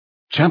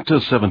Chapter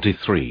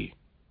 73.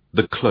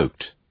 The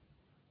Cloaked.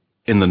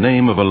 In the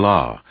name of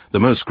Allah, the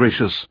most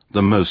gracious,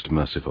 the most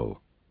merciful.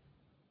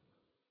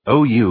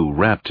 O you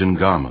wrapped in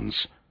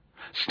garments,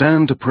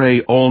 stand to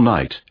pray all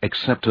night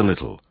except a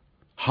little,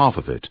 half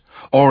of it,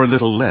 or a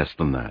little less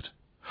than that,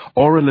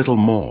 or a little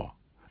more,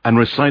 and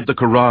recite the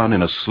Quran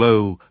in a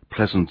slow,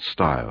 pleasant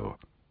style.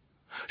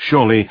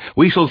 Surely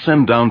we shall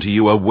send down to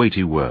you a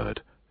weighty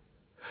word.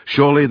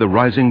 Surely the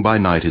rising by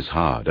night is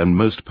hard, and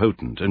most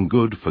potent and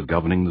good for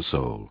governing the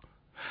soul,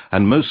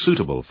 and most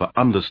suitable for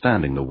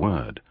understanding the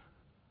word.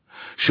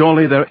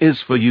 Surely there is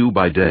for you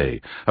by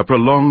day a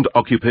prolonged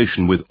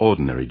occupation with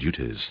ordinary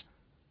duties.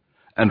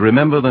 And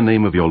remember the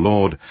name of your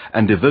Lord,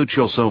 and devote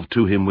yourself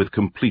to him with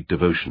complete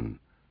devotion.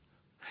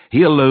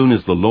 He alone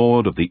is the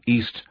Lord of the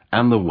East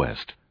and the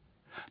West.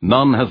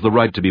 None has the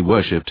right to be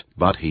worshipped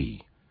but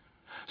he.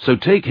 So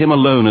take him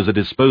alone as a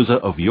disposer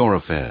of your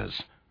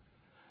affairs.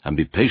 And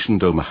be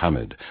patient, O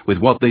Muhammad, with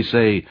what they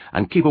say,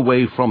 and keep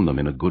away from them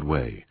in a good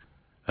way.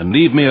 And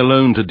leave me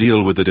alone to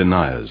deal with the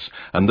deniers,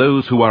 and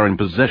those who are in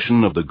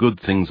possession of the good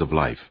things of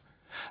life,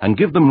 and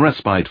give them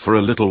respite for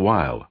a little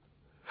while.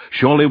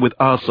 Surely with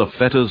us are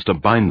fetters to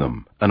bind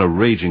them, and a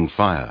raging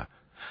fire,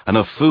 and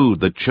a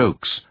food that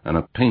chokes, and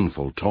a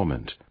painful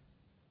torment.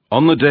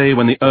 On the day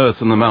when the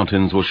earth and the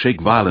mountains will shake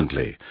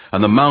violently,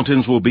 and the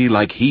mountains will be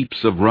like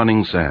heaps of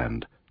running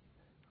sand.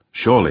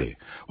 Surely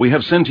we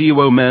have sent to you,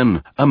 O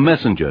men, a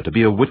messenger to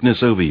be a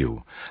witness over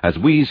you, as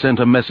we sent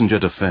a messenger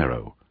to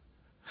Pharaoh.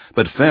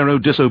 But Pharaoh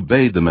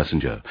disobeyed the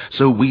messenger,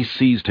 so we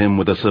seized him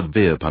with a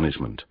severe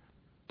punishment.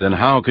 Then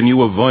how can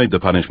you avoid the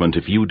punishment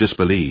if you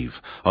disbelieve,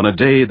 on a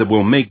day that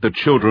will make the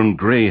children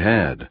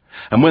gray-haired,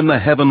 and when the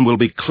heaven will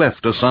be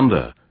cleft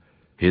asunder?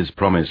 His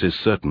promise is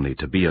certainly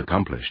to be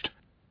accomplished.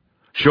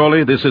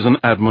 Surely this is an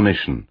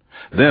admonition.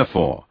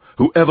 Therefore,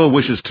 whoever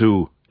wishes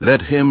to,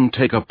 let him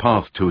take a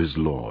path to his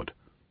Lord.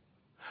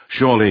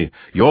 Surely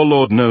your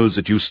Lord knows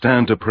that you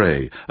stand to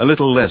pray a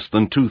little less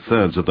than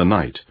 2/3 of the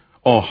night,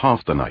 or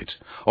half the night,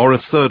 or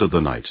 1/3 of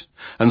the night,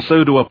 and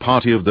so do a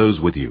party of those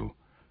with you.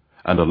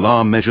 And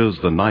Allah measures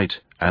the night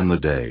and the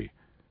day.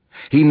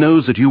 He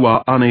knows that you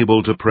are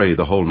unable to pray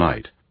the whole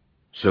night,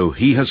 so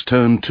he has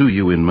turned to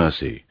you in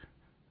mercy.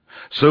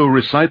 So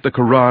recite the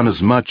Quran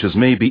as much as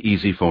may be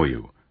easy for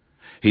you.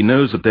 He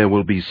knows that there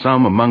will be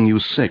some among you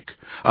sick,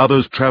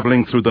 others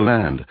traveling through the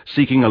land,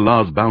 seeking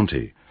Allah's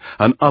bounty,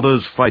 and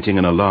others fighting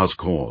in Allah's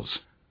cause.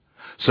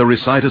 So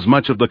recite as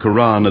much of the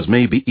Quran as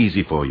may be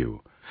easy for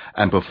you,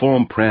 and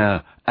perform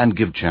prayer and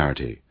give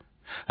charity,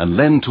 and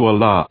lend to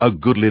Allah a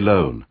goodly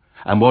loan,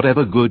 and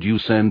whatever good you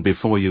send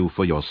before you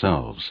for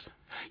yourselves,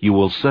 you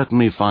will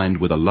certainly find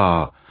with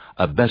Allah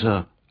a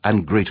better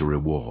and greater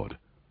reward.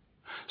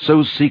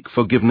 So seek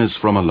forgiveness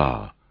from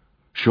Allah.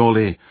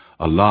 Surely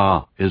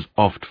Allah is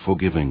oft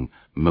forgiving,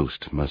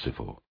 most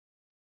merciful.